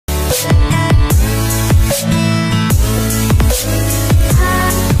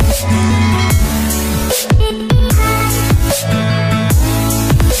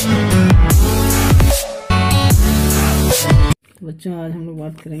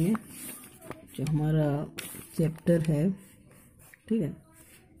करेंगे जो हमारा चैप्टर है, ठीक है,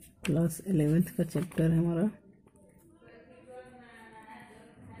 क्लास 11th का चैप्टर है हमारा,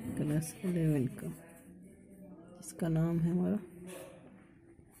 क्लास 11 का, इसका नाम है हमारा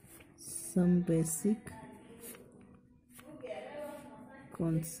some basic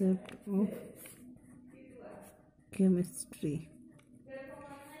concept of chemistry,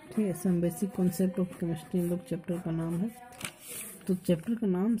 ठीक है। Some basic concept of chemistry हम लोग चैप्टर का नाम है। तो चैप्टर का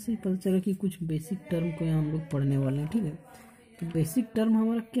नाम से पता चला कि कुछ बेसिक टर्म को यहाँ हम लोग पढ़ने वाले हैं, ठीक है। तो बेसिक टर्म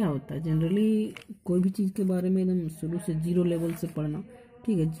हमारा क्या होता है, जनरली कोई भी चीज़ के बारे में एकदम शुरू से जीरो लेवल से पढ़ना,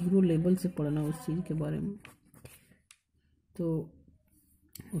 ठीक है, जीरो लेवल से पढ़ना उस चीज़ के बारे में। तो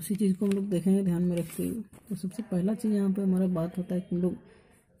उसी चीज़ को हम लोग देखेंगे ध्यान में रखते हुए। तो सबसे पहला चीज़ यहाँ पे हमारा बात होता है कि हम लोग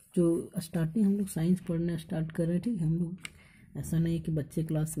जो स्टार्टिंग हम लोग साइंस पढ़ने स्टार्ट कर रहे हैं, ठीक है। हम लोग ऐसा नहीं है कि बच्चे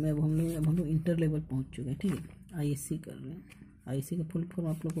क्लास में, अब हम लोग इंटर लेवल पहुँच चुके हैं, ठीक है। आईएससी कर रहे हैं। आईएससी का फुल फॉर्म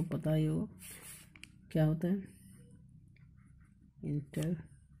आप लोग को पता ही होगा क्या होता है, इंटरमीडिएट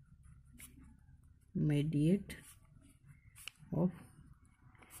ऑफ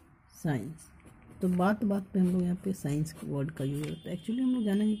साइंस। तो बात बात पे हम लोग यहाँ पे साइंस वर्ड का यूज होता है। एक्चुअली हम लोग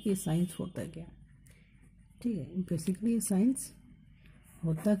जानेंगे कि साइंस होता है क्या, ठीक है। बेसिकली साइंस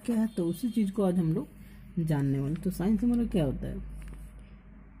होता क्या है, तो उसी चीज़ को आज हम लोग जानने वाले। तो साइंस हमारा क्या होता है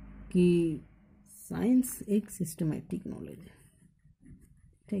कि साइंस एक सिस्टमेटिक नॉलेज है,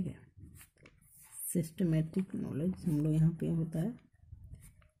 ठीक है। सिस्टमेटिक नॉलेज हम लोग यहाँ पे होता है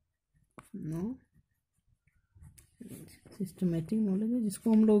सिस्टमेटिक नॉलेज है,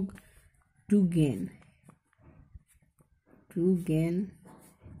 जिसको हम लोग टू गेन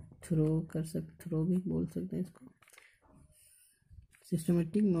थ्रो भी बोल सकते हैं इसको।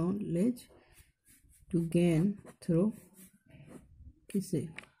 Systematic knowledge to gain throw किसे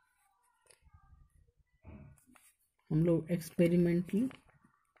हम लोग एक्सपेरिमेंटली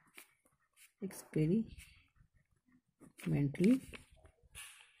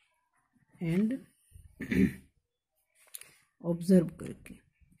एंड ऑब्जर्व करके,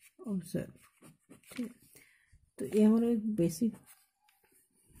 ठीक है। तो ये हमारा एक बेसिक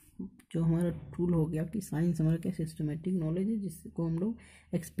जो हमारा टूल हो गया कि साइंस हमारा क्या सिस्टमेटिक नॉलेज है, जिसको हम लोग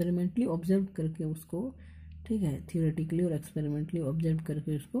एक्सपेरिमेंटली ऑब्जर्व करके उसको, ठीक है, थियोरेटिकली और एक्सपेरिमेंटली ऑब्जर्व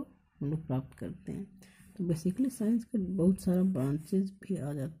करके उसको हम लोग प्राप्त करते हैं। तो बेसिकली साइंस का बहुत सारा ब्रांचेस भी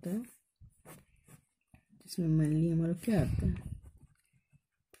आ जाता है, जिसमें मेनली हमारा क्या आता है,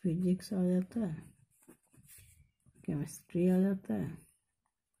 फिजिक्स आ जाता है, केमिस्ट्री आ जाता है,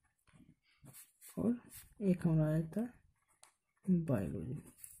 और एक हमारा आ जाता है बायोलॉजी।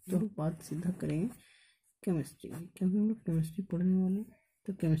 तो बात सीधा करेंगे केमिस्ट्री, क्योंकि हम लोग केमिस्ट्री पढ़ने वाले हैं।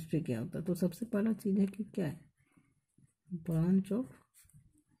 तो केमिस्ट्री क्या होता है, तो सबसे पहला चीज़ है कि क्या है, ब्रांच ऑफ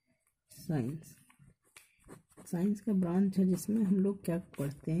साइंस। साइंस का ब्रांच है जिसमें हम लोग क्या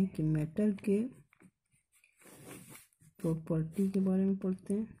पढ़ते हैं कि मैटर के प्रॉपर्टी के बारे में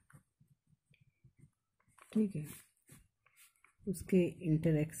पढ़ते हैं, ठीक है, उसके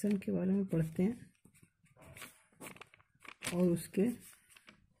इंटरेक्शन के बारे में पढ़ते हैं, और उसके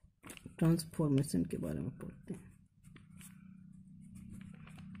ट्रांसफॉर्मेशन के बारे में पढ़ते हैं।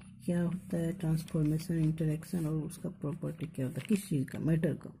 क्या होता है ट्रांसफॉर्मेशन, इंटरेक्शन, और उसका प्रॉपर्टी क्या होता है, किस चीज़ का,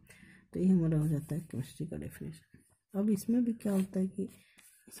 मैटर का। तो ये हमारा हो जाता है केमिस्ट्री का डेफिनेशन। अब इसमें भी क्या होता है कि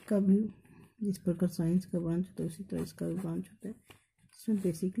इसका भी जिस प्रकार साइंस का ब्रांच होता है उसी तरह इसका भी ब्रांच होता है। इसमें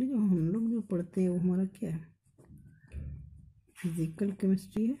बेसिकली जो हम लोग जो पढ़ते हैं वो हमारा क्या है, फिजिकल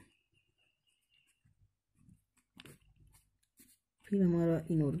केमिस्ट्री है, फिर हमारा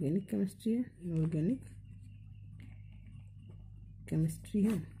इनऑर्गेनिक केमिस्ट्री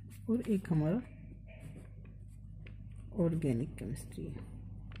है, और एक हमारा ऑर्गेनिक केमिस्ट्री है,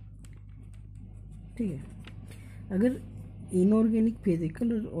 ठीक है। अगर इनऑर्गेनिक,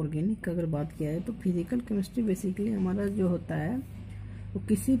 फिजिकल और ऑर्गेनिक का अगर बात किया है, तो फिजिकल केमिस्ट्री बेसिकली हमारा जो होता है वो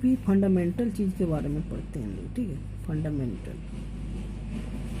किसी भी फंडामेंटल चीज़ के बारे में पढ़ते हैं हम लोग, ठीक है।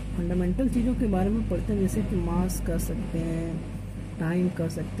 फंडामेंटल चीज़ों के बारे में पढ़ते हैं, जैसे कि मास कर सकते हैं, टाइम कर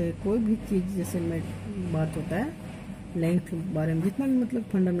सकते हैं, कोई भी चीज़, जैसे मैं बात होता है लेंथ के बारे में, जितना भी मतलब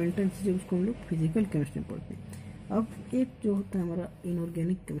फंडामेंटल चीज़ें उसको हम लोग फिजिकल केमिस्ट्री में पढ़ते हैं। अब एक जो होता है हमारा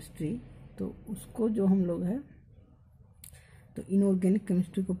इनऑर्गेनिक केमिस्ट्री, तो उसको जो हम लोग है, तो इनऑर्गेनिक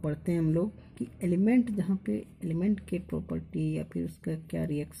केमिस्ट्री को पढ़ते हैं हम लोग कि एलिमेंट, जहाँ पे एलिमेंट के प्रॉपर्टी या फिर उसका क्या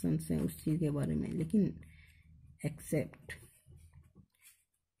रिएक्शंस हैं उस चीज़ के बारे में, लेकिन एक्सेप्ट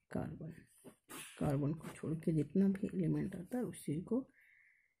कार्बन को छोड़ के जितना भी एलिमेंट आता है उस चीज़ को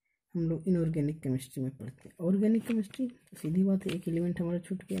हम लोग इनऑर्गेनिक केमिस्ट्री में पढ़ते हैं। ऑर्गेनिक केमिस्ट्री तो सीधी बात है, एक एलिमेंट हमारा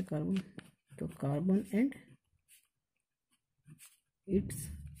छूट गया कार्बन, तो कार्बन एंड इट्स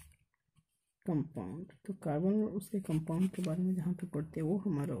कंपाउंड, तो कार्बन और उसके कंपाउंड के बारे में जहाँ पे पढ़ते हैं वो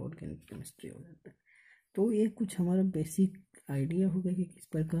हमारा ऑर्गेनिक केमिस्ट्री हो जाता है। तो ये कुछ हमारा बेसिक आइडिया हो गया कि किस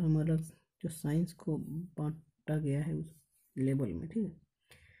प्रकार हमारा जो साइंस को बांटा गया है उस लेवल में, ठीक है।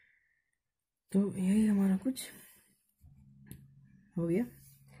 तो यही हमारा कुछ हो गया।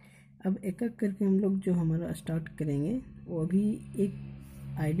 अब एक एक करके हम लोग जो हमारा स्टार्ट करेंगे, वो अभी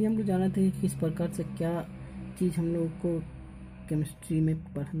एक आइडिया हम लोग जाना था कि किस प्रकार से क्या चीज़ हम लोग को केमिस्ट्री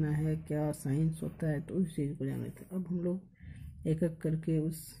में पढ़ना है, क्या साइंस होता है, तो उस चीज़ को जाना थे। अब हम लोग एक एक करके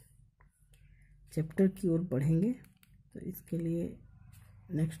उस चैप्टर की ओर बढ़ेंगे। तो इसके लिए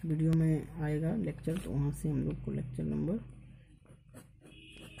नेक्स्ट वीडियो में आएगा लेक्चर, तो वहाँ से हम लोग को लेक्चर नंबर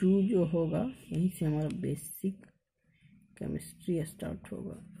 2 जो होगा, यहीं से हमारा बेसिक केमिस्ट्री स्टार्ट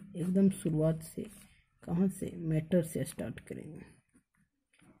होगा। एकदम शुरुआत से, कहाँ से, मैटर से स्टार्ट करेंगे,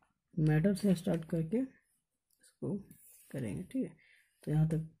 मैटर से स्टार्ट करके इसको करेंगे, ठीक है। तो यहाँ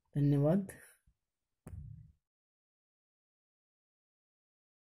तक धन्यवाद।